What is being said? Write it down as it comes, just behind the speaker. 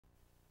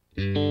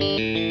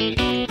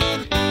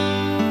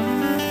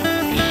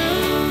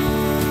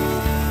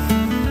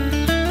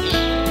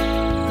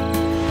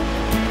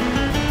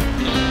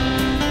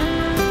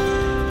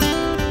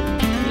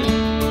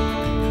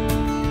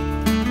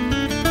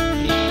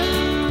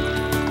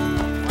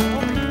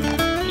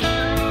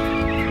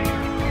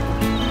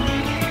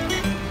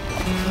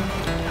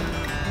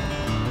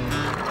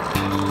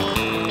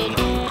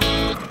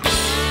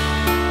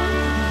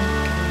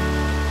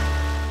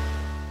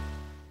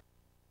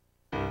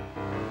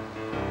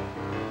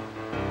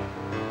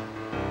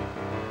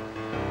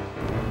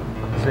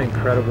It's an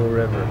incredible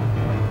river.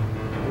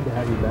 Good to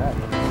have you back.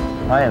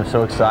 I am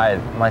so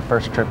excited. My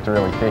first trip to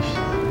really fish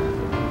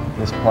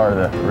this part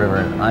of the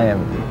river.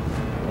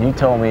 You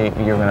told me you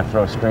were going to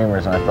throw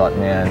streamers, and I thought,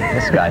 man,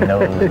 this guy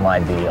knows my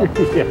deal.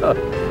 Yeah.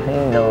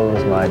 He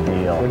knows my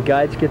deal. When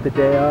guides get the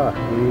day off,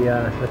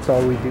 that's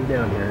all we do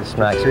down here is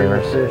smack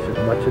streamers, fish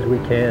as much as we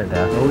can.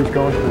 Yeah. We're always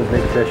going for the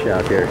big fish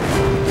out here.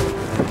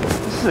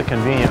 This is a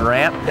convenient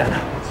ramp.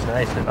 Yeah, it's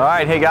nice. All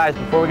right, hey guys,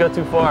 before we go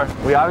too far,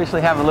 we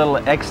obviously have a little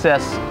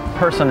excess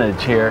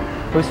personage here.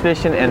 Who's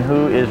fishing and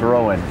who is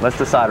rowing? Let's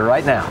decide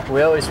right now.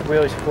 We always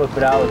flip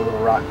it out with a little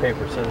rock,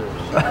 paper,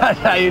 scissors. That's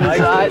how you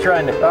decide?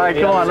 All right,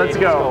 come on, let's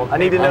go. I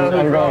need to know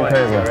who's rowing.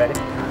 Ready?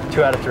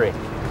 2 out of 3.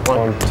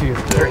 1, 2,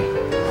 3.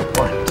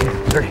 1, 2,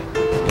 3.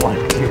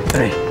 1, 2,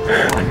 3.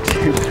 1,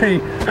 2, 3.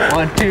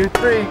 1, 2,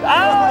 3. Oh,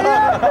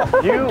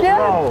 yeah! You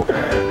row.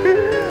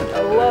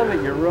 I love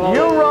it, you're rowing.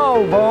 You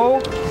row,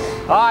 Bo.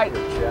 All right.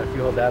 Yeah, if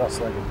you hold that, I'll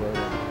slide the boat.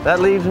 That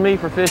leaves me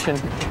for fishing.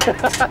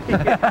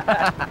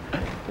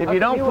 If you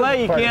don't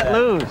play, you can't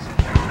lose.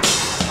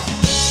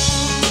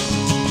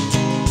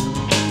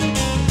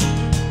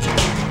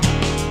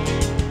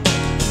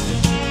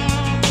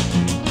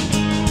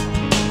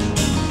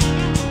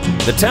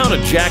 The town of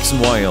Jackson,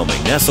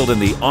 Wyoming, nestled in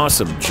the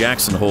awesome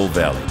Jackson Hole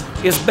Valley,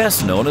 is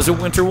best known as a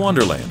winter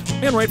wonderland,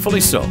 and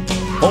rightfully so.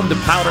 Home to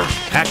powder,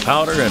 pack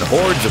powder, and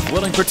hordes of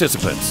willing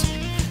participants.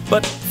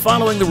 But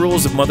following the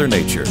rules of Mother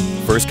Nature,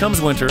 first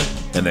comes winter,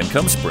 and then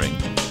comes spring,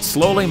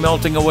 slowly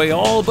melting away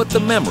all but the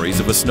memories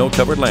of a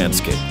snow-covered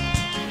landscape.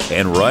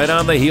 And right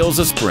on the heels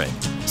of spring,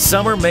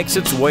 summer makes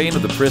its way into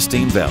the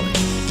pristine valley,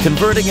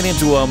 converting it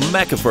into a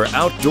mecca for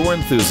outdoor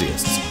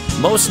enthusiasts,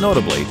 most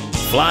notably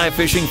fly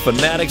fishing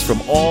fanatics from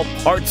all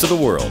parts of the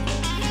world.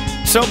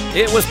 So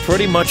it was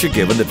pretty much a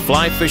given that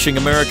Fly Fishing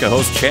America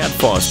host Chad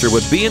Foster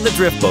would be in the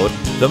drift boat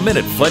the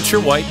minute Fletcher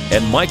White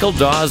and Michael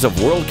Dawes of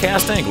World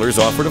Cast Anglers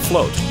offered a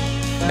float.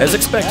 As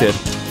expected,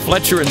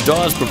 Fletcher and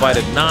Dawes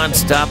provided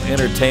non-stop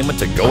entertainment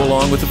to go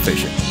along with the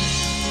fishing.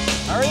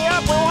 Hurry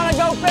up, we want to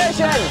go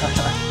fishing!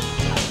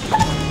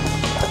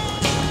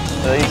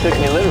 Well, you took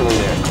me literally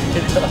there.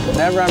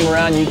 Whenever I'm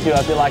around you two,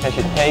 I feel like I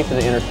should pay for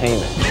the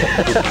entertainment.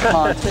 It's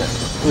constant.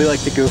 We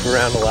like to goof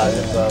around a lot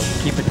and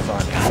keep it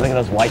fun. God, look at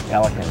those white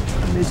pelicans.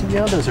 Did you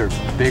know those are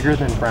bigger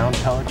than brown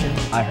pelicans?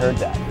 I heard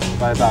that.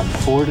 By about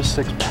 4 to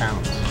 6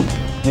 pounds.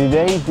 Do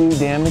they do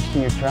damage to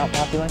your trout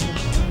population?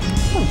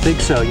 I don't think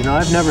so. You know,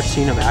 I've never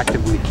seen them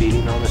actively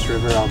feeding on this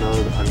river,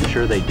 although I'm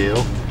sure they do.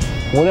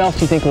 What else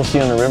do you think we'll see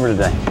on the river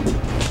today?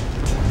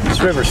 This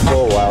river's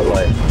full of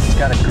wildlife. It's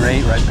got a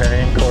great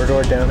riparian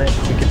corridor down it.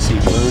 You can see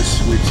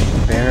moose. We've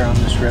seen bear on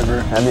this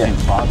river. Have you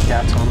seen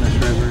bobcats on this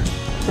river?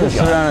 Let's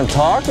sit down and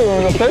talk, or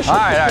we're going to fish? All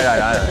right.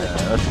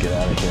 Let's get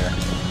out of here.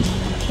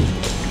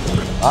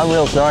 I'm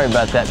real sorry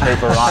about that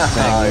paper rock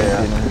thing. Oh,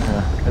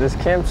 yeah. I just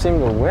can't seem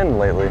to win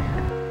lately.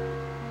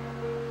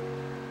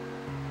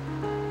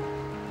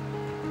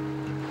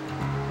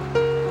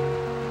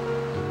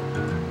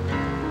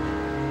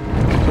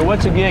 So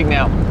what's the gig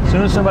now? As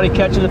soon as somebody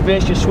catches a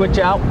fish, you switch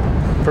out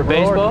for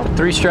baseball?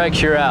 3 strikes,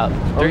 you're out.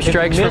 Three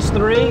strikes. Miss from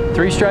 3?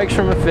 3 strikes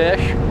from a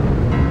fish.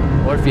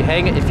 Or if you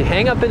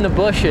hang up in the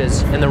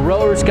bushes and the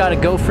rower's got to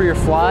go for your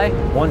fly,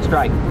 1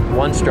 strike.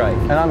 1 strike.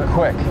 And I'm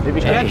quick. If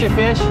you catch a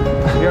fish,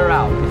 you're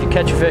out. If you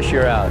catch a fish,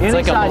 you're out. It's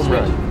like a home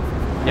run.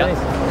 Yep.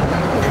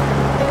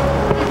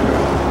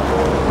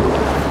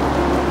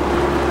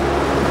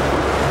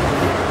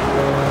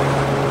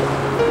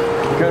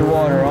 Good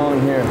water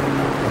on here.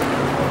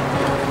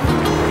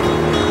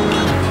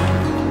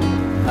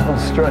 That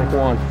was strike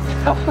 1.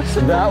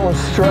 That was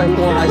strike 1.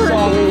 I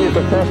saw me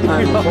the first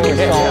time before we saw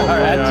him. All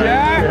right,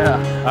 Jack?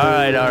 Yeah.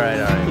 All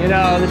right. You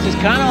know, this is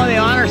kind of on the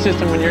honor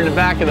system when you're in the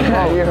back of the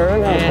boat. You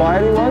heard how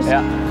quiet he was?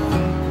 Yeah.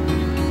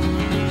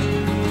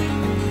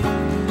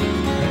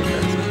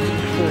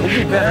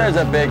 There's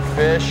a big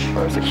fish.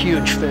 There's a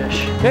huge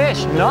fish.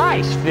 Fish,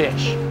 nice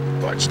fish.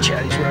 Watch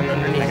Chatty's running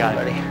underneath. I got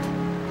buddy.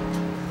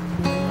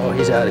 Oh,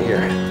 he's out of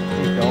here.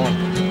 Keep going.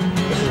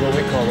 This is what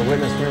we call the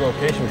witness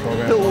relocation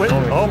program.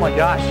 Oh my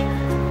gosh.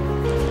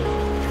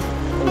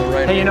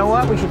 Right, hey, you know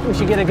what? We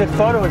should get a good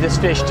photo of this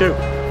fish too.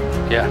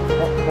 Yeah.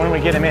 When we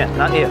get him in,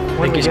 not if. I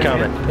think he's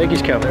coming. I think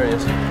he's coming. There he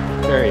is.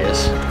 There he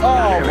is.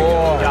 Oh,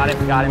 boy.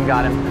 Got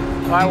him.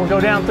 All right, we'll go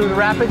down through the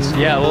rapids.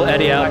 Yeah, we'll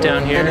eddy out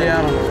down here. Eddy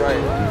out on the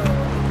right.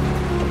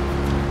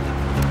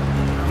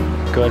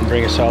 Go ahead and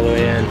bring us all the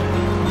way in.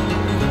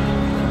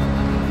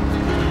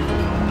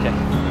 Okay.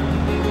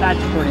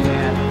 That's pretty,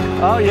 man.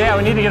 Oh yeah,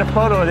 we need to get a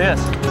photo of this.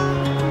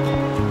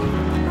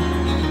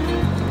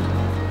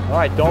 All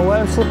right, don't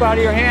let him slip out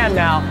of your hand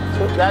now.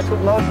 That's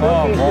what most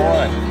rookies do.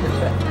 Oh,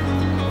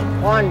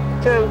 boy.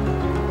 1, 2.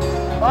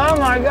 Oh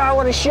my God,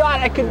 what a shot.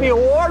 That could be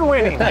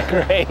award-winning.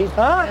 Great.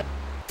 Huh?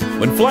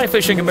 When Fly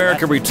Fishing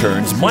America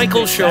returns,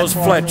 Michael shows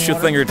Fletch a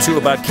thing or two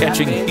about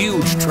catching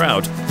huge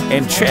trout,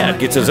 and Chad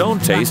gets his own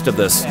taste of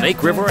the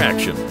Snake River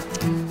action.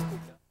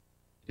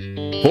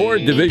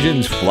 Ford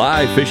Division's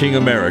Fly Fishing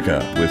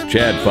America with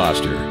Chad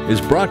Foster is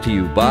brought to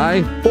you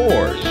by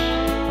Ford,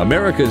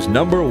 America's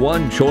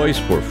 #1 choice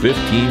for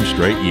 15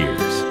 straight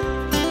years.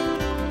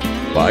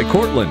 By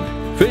Cortland,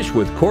 fish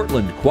with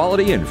Cortland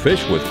quality and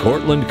fish with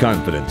Cortland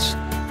confidence.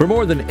 For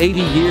more than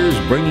 80 years,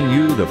 bringing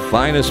you the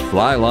finest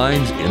fly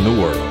lines in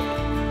the world.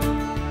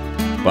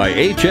 By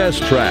HS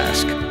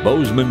Trask,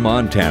 Bozeman,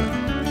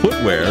 Montana,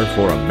 footwear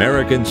for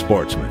American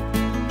sportsmen.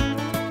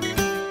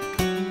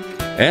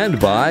 And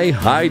by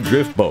High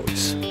Drift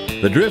Boats,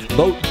 the drift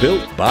boat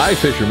built by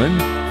fishermen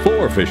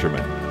for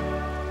fishermen.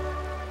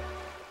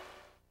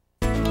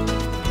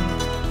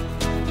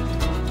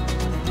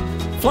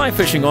 Fly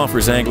fishing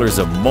offers anglers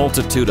a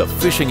multitude of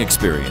fishing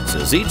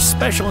experiences, each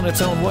special in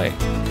its own way.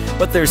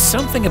 But there's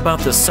something about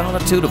the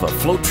solitude of a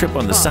float trip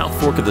on the South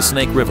Fork of the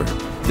Snake River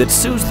that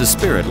soothes the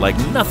spirit like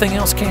nothing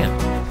else can.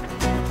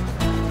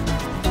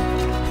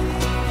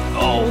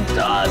 Oh,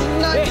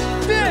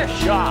 nice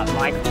fish! Shot,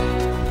 Mike.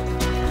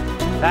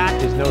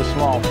 That is no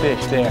small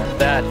fish there.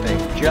 That thing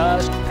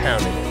just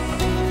pounded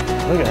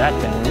it. Look at that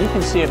thing. When you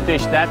can see a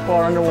fish that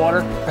far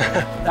underwater,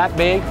 that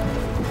big,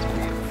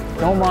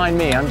 don't mind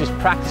me. I'm just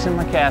practicing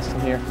my casting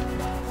here.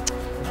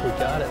 We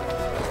got it.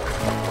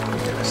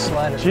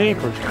 Slide it.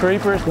 Jeepers,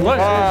 creepers. Look.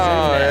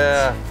 Oh,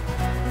 yeah.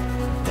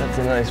 That's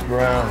a nice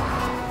brown.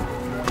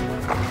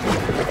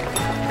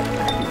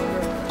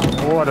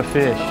 What a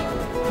fish.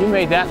 You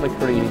made that look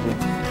pretty easy.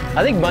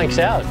 I think Mike's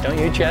out, don't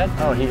you, Chad?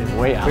 Oh, he is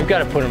way out. We've got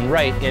to put him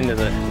right into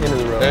the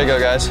road. There you go,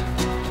 guys.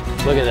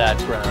 Look at that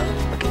brown.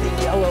 Look at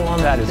the yellow on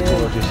that. Is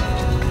gorgeous.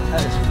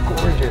 That is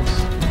gorgeous.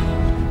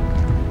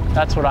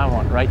 That's what I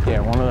want right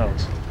there, one of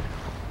those.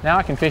 Now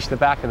I can fish the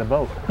back of the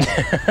boat.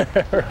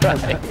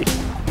 Right.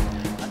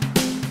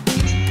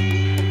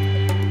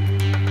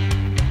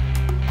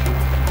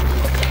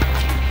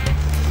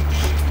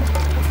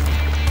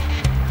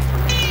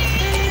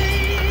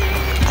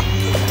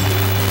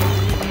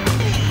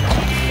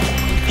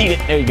 Eat it.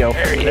 There you go.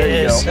 There he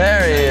is.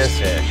 There he is.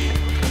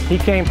 He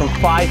came from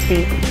 5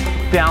 feet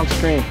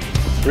downstream.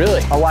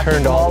 Really? I watched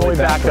him all the way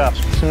back up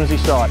backwards. as soon as he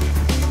saw it.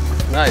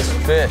 Nice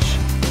fish.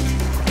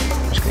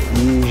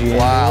 Easy.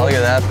 Wow, look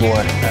at that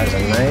boy. That's a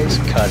nice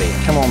cutty.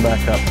 Come on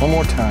back up. One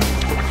more time.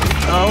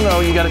 Oh no,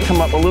 you got to come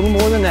up a little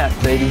more than that,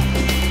 baby.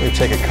 We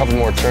take a couple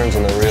more turns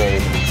on the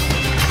reel.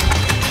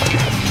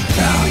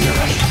 Oh, you're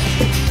right.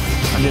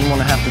 I didn't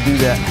want to have to do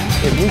that.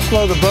 If you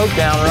slow the boat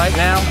down right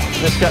now,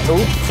 this guy,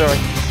 oh,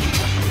 sorry.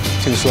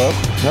 Too slow?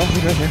 No,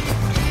 he's right here.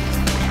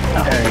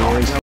 Oh, there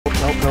he is.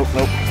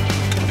 Nope.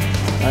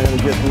 I gotta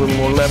get a little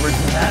more leverage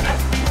than that.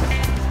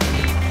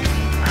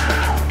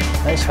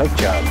 Nice hook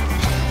job.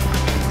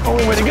 Oh,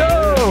 way to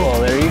go! Oh,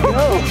 there you go.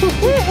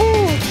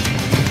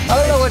 I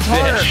don't know what's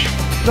harder.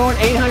 Throwing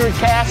 800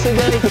 casts a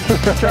day,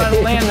 trying to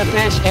land the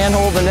fish and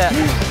hold the net.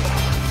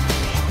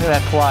 Look at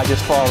that fly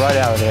just fall right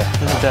out of there.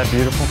 Isn't that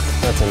beautiful?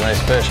 That's a nice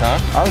fish, huh?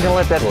 I was gonna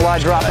let that fly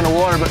drop in the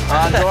water, but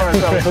odds are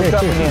it's hooked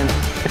up again.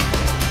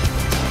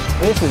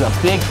 This is a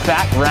big,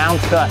 fat, round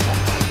cut.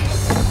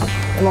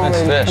 Come on,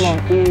 Nice baby.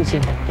 fish.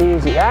 Come on,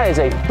 easy. That is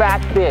a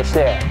fat fish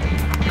there.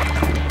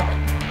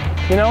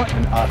 You know,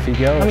 And off he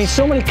goes. I mean,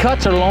 so many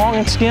cuts are long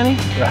and skinny.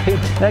 right?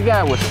 That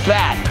guy was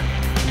fat.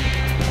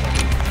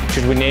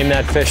 Should we name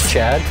that fish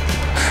Chad?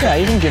 Yeah,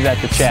 you can give that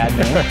to Chad,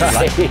 man.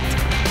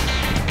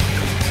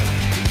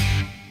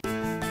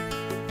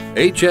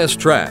 Right. HS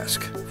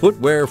Trask,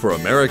 footwear for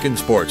American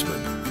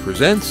sportsmen,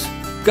 presents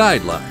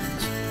Guidelines.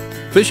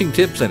 Fishing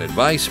tips and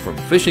advice from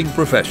fishing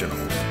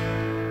professionals.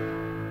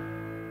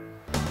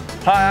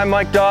 Hi, I'm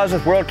Mike Droz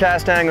with World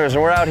Cast Anglers,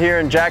 and we're out here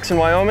in Jackson,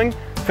 Wyoming,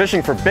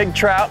 fishing for big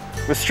trout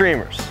with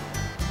streamers.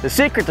 The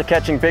secret to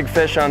catching big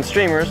fish on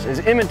streamers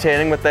is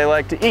imitating what they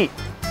like to eat.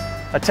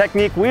 A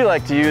technique we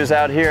like to use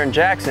out here in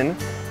Jackson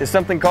is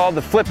something called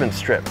the flip and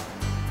strip.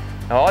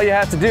 Now all you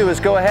have to do is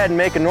go ahead and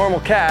make a normal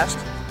cast,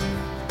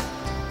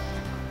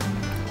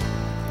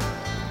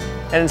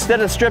 and instead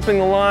of stripping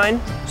the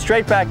line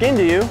straight back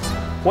into you,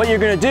 what you're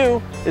going to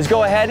do is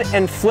go ahead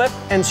and flip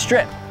and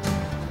strip.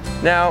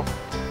 Now,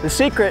 the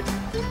secret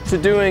to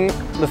doing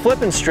the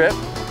flip and strip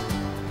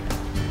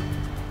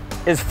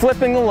is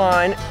flipping the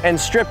line and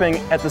stripping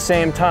at the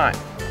same time.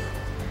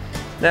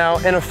 Now,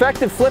 an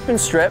effective flip and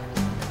strip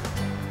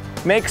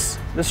makes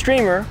the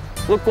streamer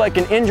look like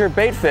an injured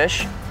bait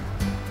fish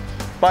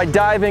by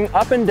diving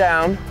up and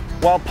down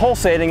while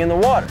pulsating in the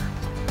water.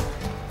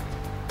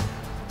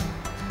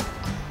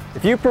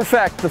 If you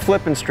perfect the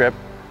flip and strip,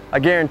 I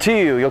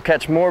guarantee you'll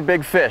catch more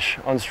big fish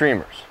on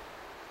streamers.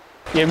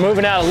 You're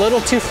moving out a little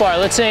too far.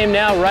 Let's aim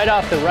now right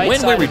off the right When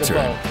side we of the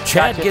return, boat.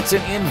 Chad Gotcha. gets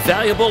an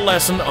invaluable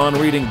lesson on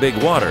reading big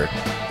water,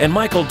 and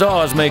Michael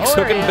Dawes makes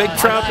hooking big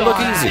trout look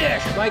easy.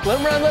 Mike, let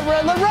him run, let him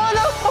run, let him run.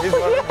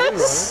 Oh,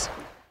 yes.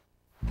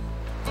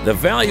 The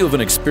value of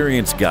an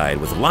experienced guide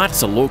with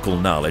lots of local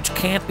knowledge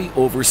can't be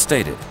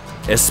overstated,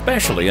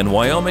 especially in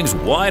Wyoming's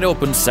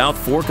wide-open South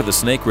Fork of the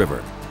Snake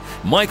River.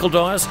 Michael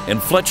Dawes and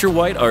Fletcher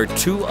White are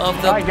two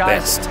of the All right,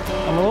 guys, best.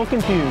 I'm a little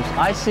confused.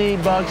 I see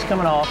bugs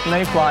coming off,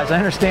 mayflies. I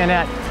understand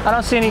that. I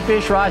don't see any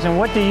fish rising.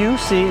 What do you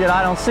see that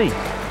I don't see?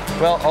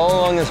 Well,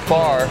 all along this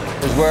bar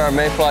is where our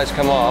mayflies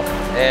come off,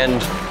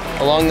 and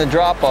along the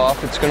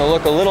drop-off, it's going to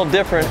look a little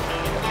different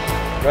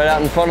right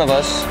out in front of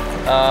us.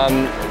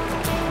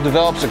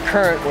 Develops a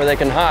current where they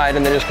can hide,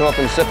 and they just come up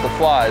and sip the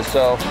flies.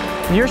 So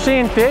You're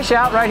seeing fish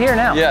out right here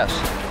now? yes.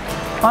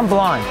 I'm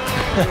blind.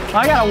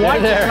 I got a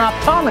white there. an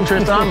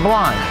optometrist and I'm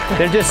blind.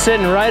 They're just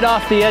sitting right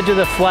off the edge of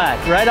the flat,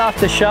 right off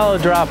the shallow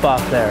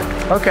drop-off there.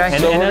 Okay.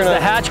 And, So and we're as gonna-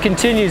 the hatch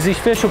continues, these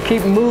fish will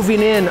keep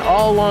moving in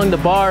all along the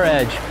bar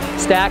edge,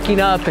 stacking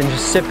up and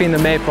just sipping the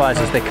mayflies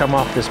as they come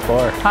off this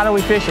bar. How do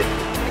we fish it?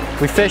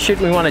 We fish it,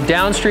 we want a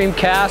downstream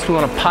cast, we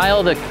want to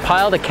pile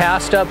the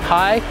cast up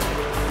high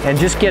and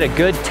just get a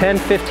good 10,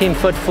 15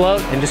 foot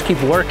float and just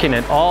keep working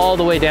it all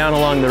the way down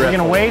along the river. You're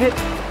gonna weight it?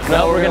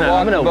 No, we're gonna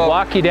walk I'm gonna the boat.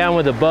 walk you down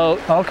with the boat.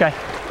 Okay.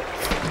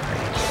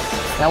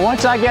 Now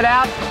once I get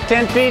out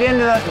 10 feet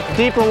into the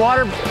deeper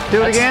water,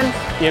 do it again?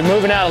 You're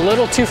moving out a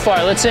little too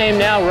far. Let's aim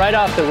now right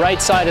off the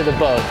right side of the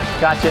boat.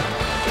 Gotcha.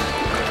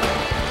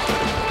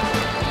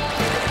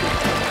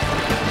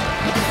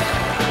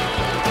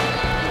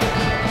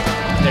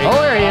 There you Oh,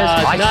 go. there he is.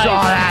 I nice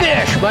saw that.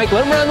 fish. Mike,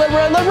 let him run, let him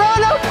run, let him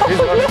run. Oh,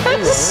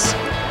 yes.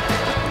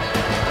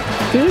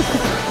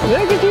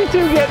 Look at you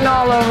two getting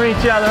all over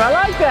each other. I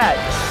like that.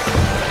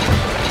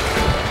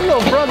 A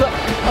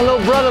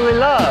little brotherly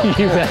love.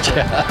 You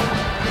betcha.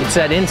 It's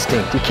that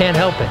instinct. You can't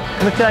help it.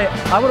 Let me tell you,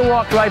 I would have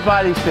walked right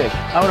by these fish.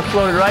 I would have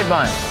floated right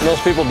by them.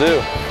 Most people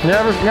do.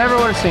 Never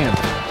would have seen them.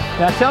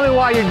 Now tell me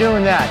why you're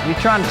doing that. You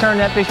trying to turn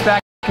that fish back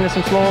into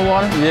some slower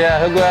water? Yeah,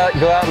 he'll go out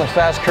in the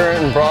fast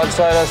current and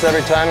broadside us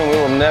every time, and we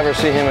will never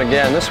see him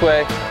again. This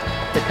way,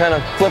 it kind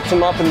of flips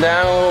them up and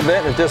down a little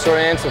bit, and it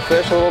disorients the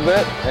fish a little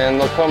bit, and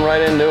they'll come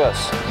right into us.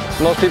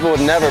 Most people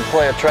would never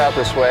play a trout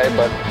this way,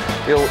 but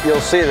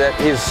you'll see that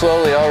he's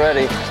slowly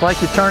already. It's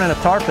like you're turning a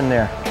tarpon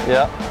there.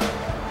 Yeah.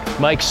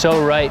 Mike's so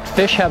right.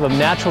 Fish have a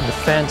natural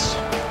defense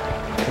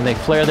and they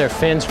flare their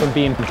fins from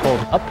being pulled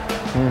up,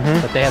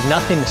 but they have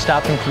nothing to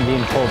stop them from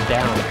being pulled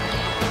down.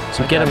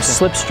 So get them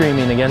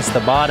slipstreaming against the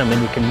bottom and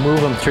you can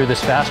move them through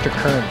this faster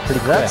current pretty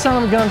quick. That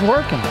son of a gun's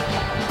working.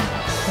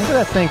 Look at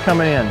that thing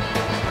coming in.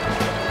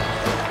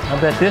 I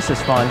bet this is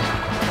fun.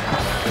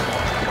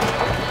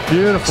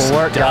 Beautiful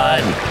work,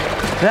 guys.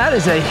 That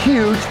is a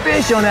huge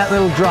fish on that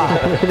little drop.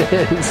 It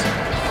is.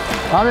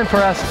 I'm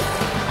impressed.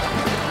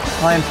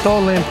 I am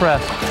totally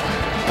impressed.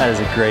 That is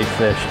a great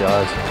fish,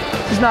 Droz.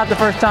 This is not the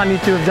first time you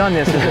two have done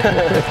this, is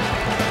it?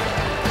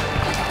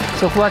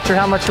 So Fletcher,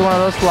 how much do one of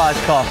those flies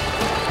cost?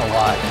 A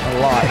lot. A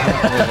lot.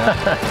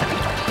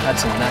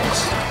 That's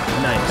nice.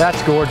 Nice.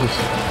 That's gorgeous.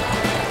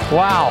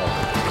 Wow.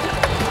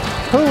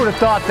 Who would have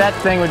thought that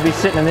thing would be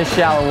sitting in this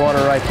shallow water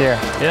right there?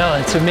 Yeah,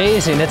 it's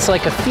amazing. It's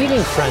like a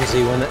feeding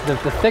frenzy. When the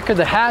thicker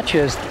the hatch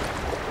is,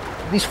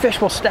 these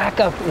fish will stack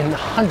up in the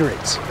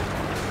hundreds.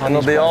 And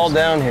they'll be all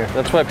down here.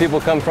 That's why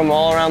people come from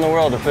all around the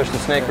world to fish the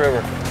Snake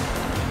River.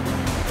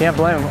 Can't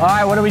blame them. All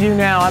right, what do we do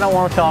now? I don't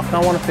want to talk. I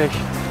want to fish.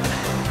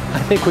 I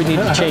think we need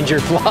to change your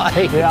fly.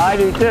 Yeah, I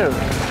do too.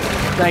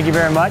 Thank you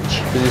very much.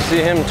 Did you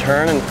see him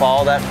turn and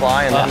follow that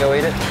fly and then go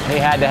eat it? He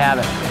had to have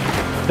it.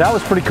 That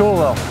was pretty cool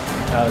though.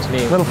 That was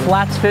neat. Little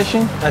flats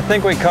fishing. I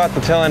think we caught the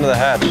tail end of the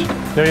hatch.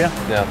 Do you?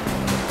 Yeah.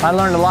 I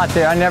learned a lot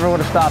there. I never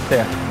would have stopped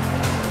there.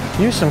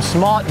 You some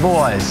smart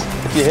boys.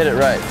 If you hit it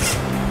right.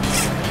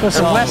 You're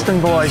some Western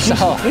boys.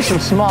 You're some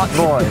smart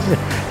boys.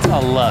 It's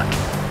all luck.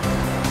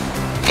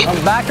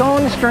 I'm back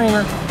on the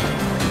streamer.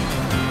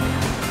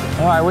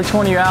 All right, which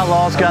one of you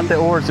outlaws got the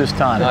oars this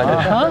time? I did.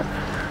 Huh?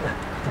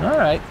 All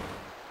right.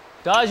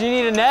 Dodge, you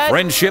need a net?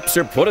 Friendships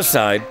are put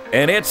aside,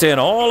 and it's an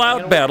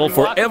all-out battle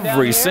for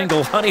every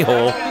single honey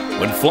hole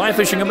when Fly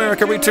Fishing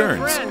America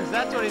returns.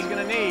 That's what he's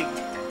gonna need.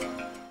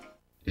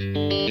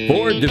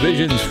 Ford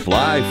Division's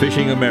Fly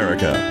Fishing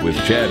America with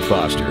Chad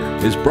Foster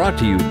is brought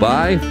to you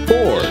by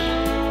Ford,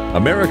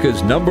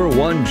 America's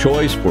 #1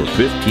 choice for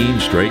 15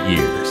 straight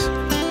years.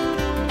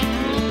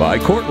 By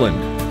Cortland,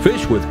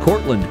 fish with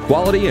Cortland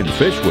quality and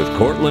fish with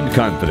Cortland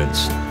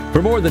confidence.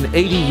 For more than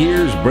 80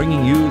 years,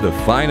 bringing you the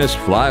finest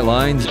fly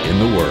lines in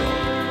the world.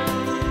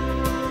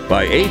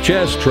 By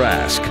HS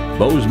Trask,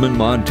 Bozeman,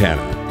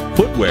 Montana,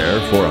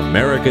 footwear for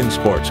American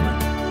sportsmen.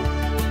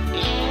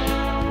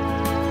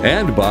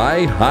 And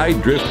by High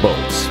Drift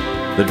Boats,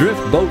 the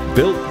drift boat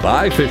built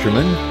by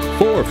fishermen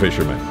for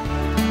fishermen.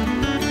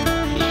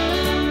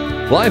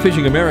 Fly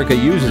Fishing America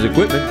uses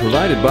equipment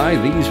provided by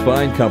these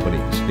fine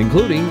companies,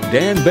 including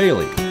Dan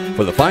Bailey.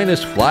 For the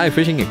finest fly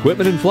fishing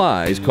equipment and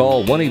flies,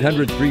 call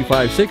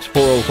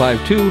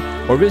 1-800-356-4052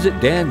 or visit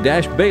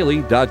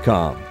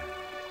dan-bailey.com.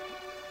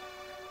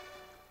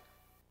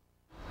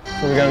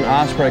 So we got an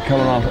osprey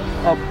coming off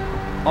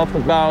the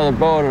bow of the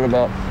boat at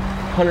about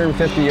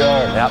 150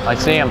 yards. Yep, I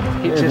see him.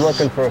 He's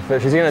looking for a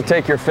fish. He's gonna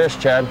take your fish,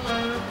 Chad.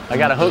 I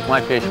gotta hook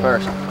my fish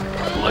first.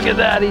 Look at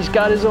that, he's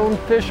got his own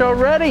fish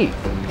already.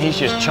 He's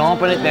just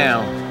chomping it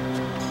down.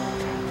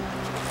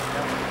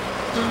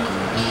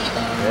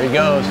 There he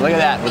goes, look at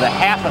that, with a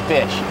half a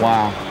fish.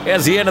 Wow.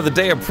 As the end of the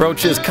day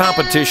approaches,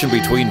 competition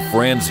between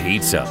friends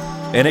heats up,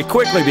 and it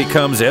quickly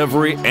becomes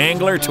every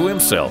angler to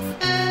himself.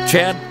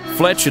 Chad,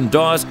 Fletch, and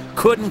Droz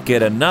couldn't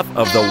get enough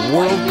of the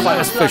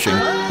world-class fishing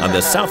on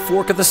the South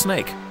Fork of the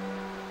Snake.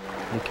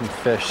 You can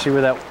fish. See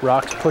where that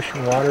rock's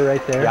pushing water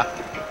right there? Yeah.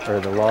 Or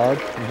the log?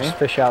 Just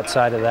fish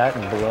outside of that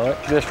and below it.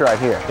 Just right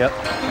here. Yep.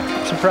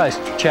 I'm surprised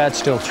Chad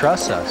still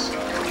trusts us.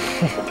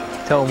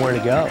 Tell him where to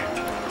go.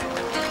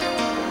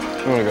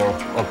 I'm gonna go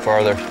up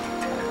farther.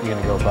 You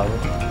gonna go above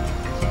it?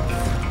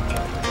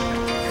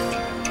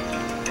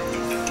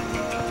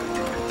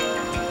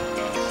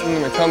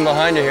 I'm gonna come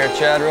behind you here,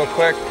 Chad, real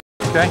quick.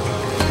 Okay.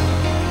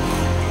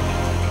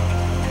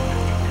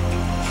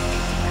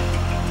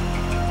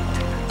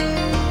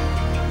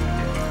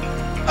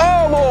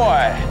 Oh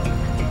boy!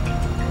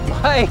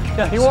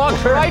 Mike, He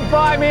walks right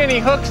by me and he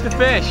hooks the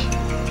fish.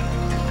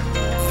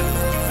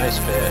 Nice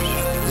fish.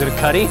 Is it a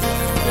cutty?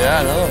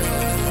 Yeah, no.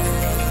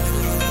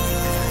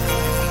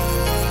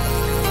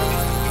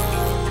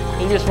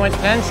 He just went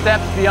 10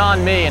 steps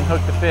beyond me and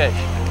hooked the fish.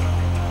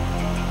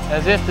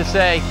 As if to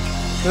say,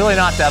 really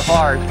not that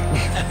hard.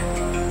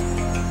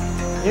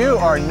 You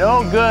are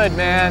no good,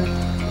 man.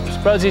 I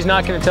suppose he's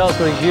not gonna tell us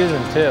what he's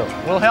using too.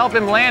 We'll help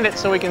him land it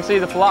so we can see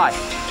the fly.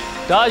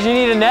 Dodge, you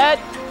need a net?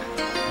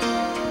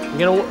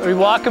 We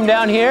walk him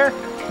down here?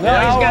 No,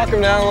 I'll walk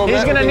him down a little bit.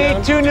 He's gonna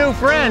need 2 new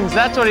friends.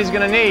 That's what he's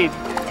gonna need.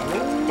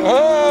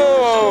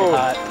 Oh!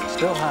 Hot.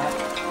 Still hot.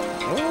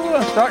 Ooh,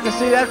 I'm starting to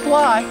see that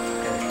fly.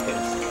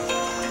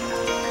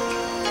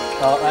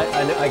 Oh,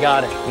 I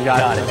got it. You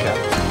got it. Okay.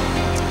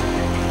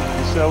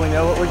 So we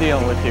know what we're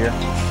dealing with here.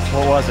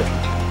 What was it?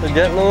 They're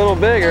getting a little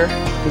bigger.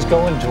 He's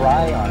going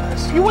dry on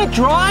us. You went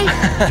dry?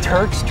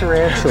 Turk's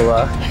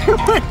tarantula. You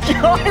went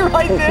dry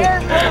right there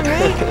in front of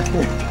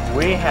me?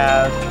 We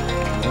have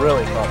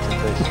really caught some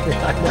fish.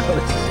 I know,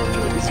 this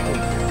is amazing.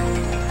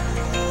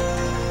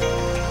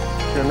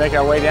 Should we make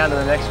our way down to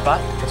the next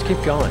spot? Let's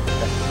keep going.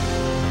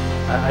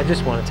 I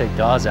just want to take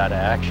Droz out of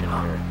action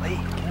here. Wait,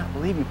 I cannot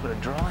believe you put a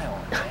dry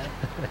on, man.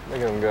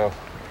 Look at him go.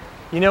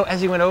 You know,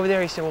 as he went over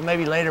there, he said, well,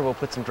 maybe later we'll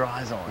put some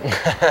dries on.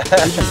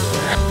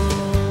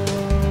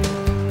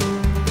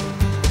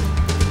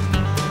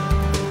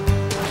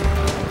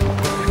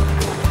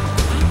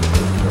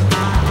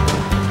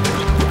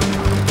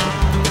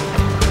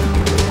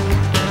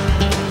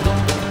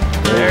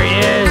 There he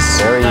is.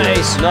 There he nice.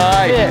 is.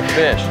 Nice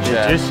fish,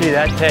 Chad. Did you see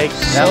that take?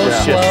 So That was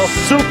slow.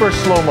 just super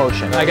slow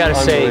motion. I gotta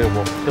say,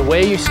 Unbelievable. the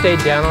way you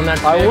stayed down on that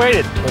fish I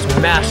waited. was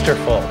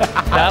masterful.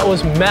 That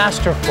was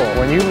masterful.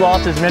 When you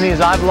lost as many as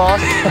I've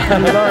lost,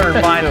 you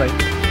learn finally.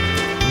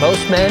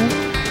 Most men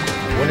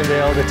wouldn't be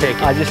able to take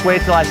it. I just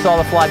waited till I saw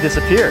the fly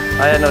disappear.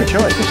 I had no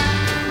choice.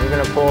 We're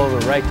gonna pull over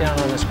right down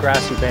on this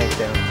grassy bank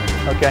down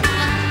here. Okay.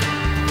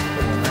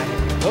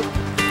 Oh,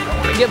 I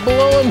want to get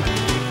below him.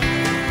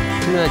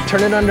 I'm gonna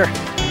turn it under.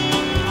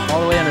 All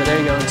the way under. There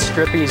you go. And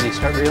strip easy.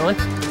 Start reeling.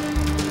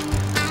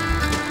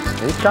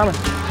 He's coming.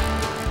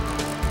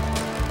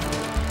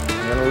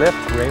 I'm gonna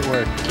lift. Great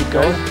work. Keep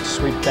going.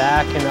 Sweep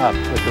back and up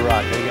with the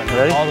rod. There you go.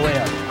 Ready? All the way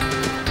up.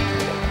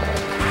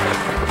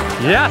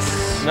 Yes!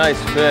 Nice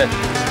fish.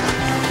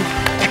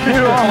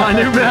 You are my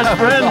new best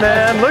friend,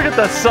 man. Look at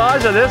the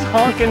size of this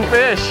honking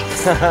fish.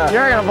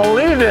 You're not gonna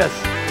believe this.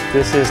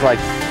 This is like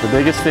the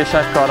biggest fish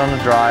I've caught on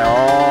the dry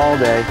all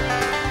day.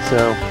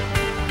 So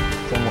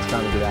it's almost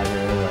time to get out of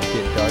here anyway.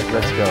 Get dark.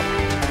 Let's go.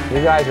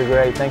 You guys are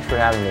great. Thanks for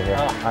having me here.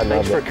 I Thanks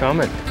loved for it.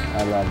 coming.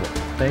 I loved it.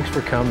 Thanks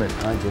for coming.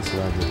 I just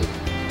loved it.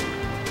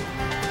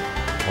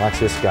 Watch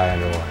this guy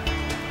underwater.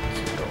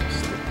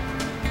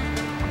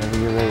 Whenever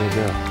you're ready to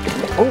go.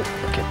 Oh,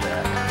 look at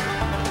that.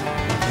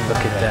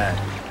 Look at that.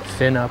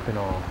 Fin up and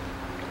all.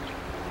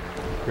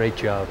 Great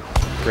job.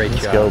 Great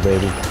job. Let's go,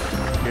 baby.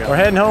 We're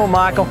heading home,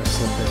 Michael.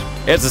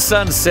 As the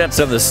sun sets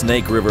on the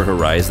Snake River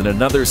horizon,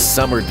 another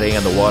summer day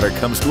on the water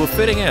comes to a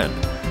fitting end.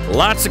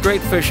 Lots of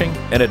great fishing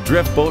and a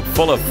drift boat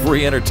full of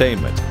free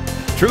entertainment.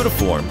 True to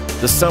form,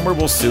 the summer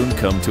will soon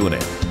come to an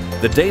end.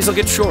 The days will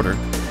get shorter,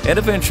 and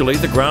eventually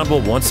the ground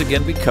will once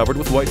again be covered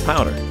with white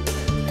powder.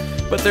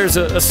 But there's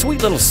a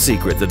sweet little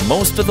secret that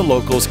most of the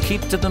locals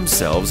keep to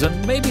themselves,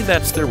 and maybe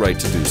that's their right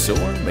to do so,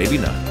 or maybe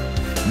not.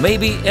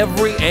 Maybe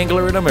every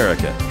angler in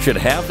America should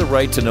have the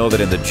right to know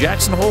that in the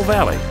Jackson Hole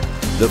Valley,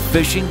 the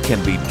fishing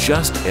can be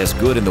just as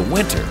good in the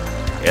winter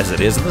as it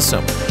is in the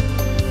summer.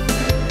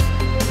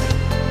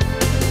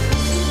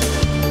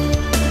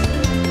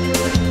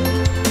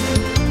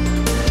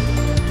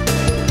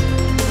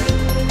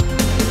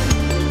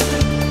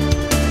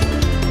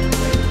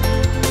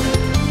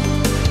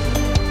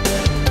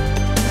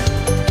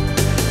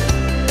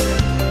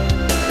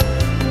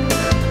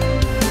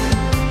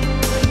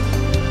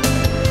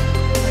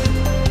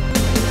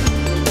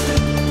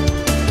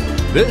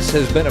 This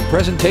has been a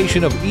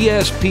presentation of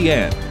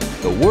ESPN,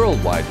 the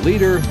worldwide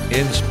leader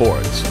in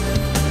sports.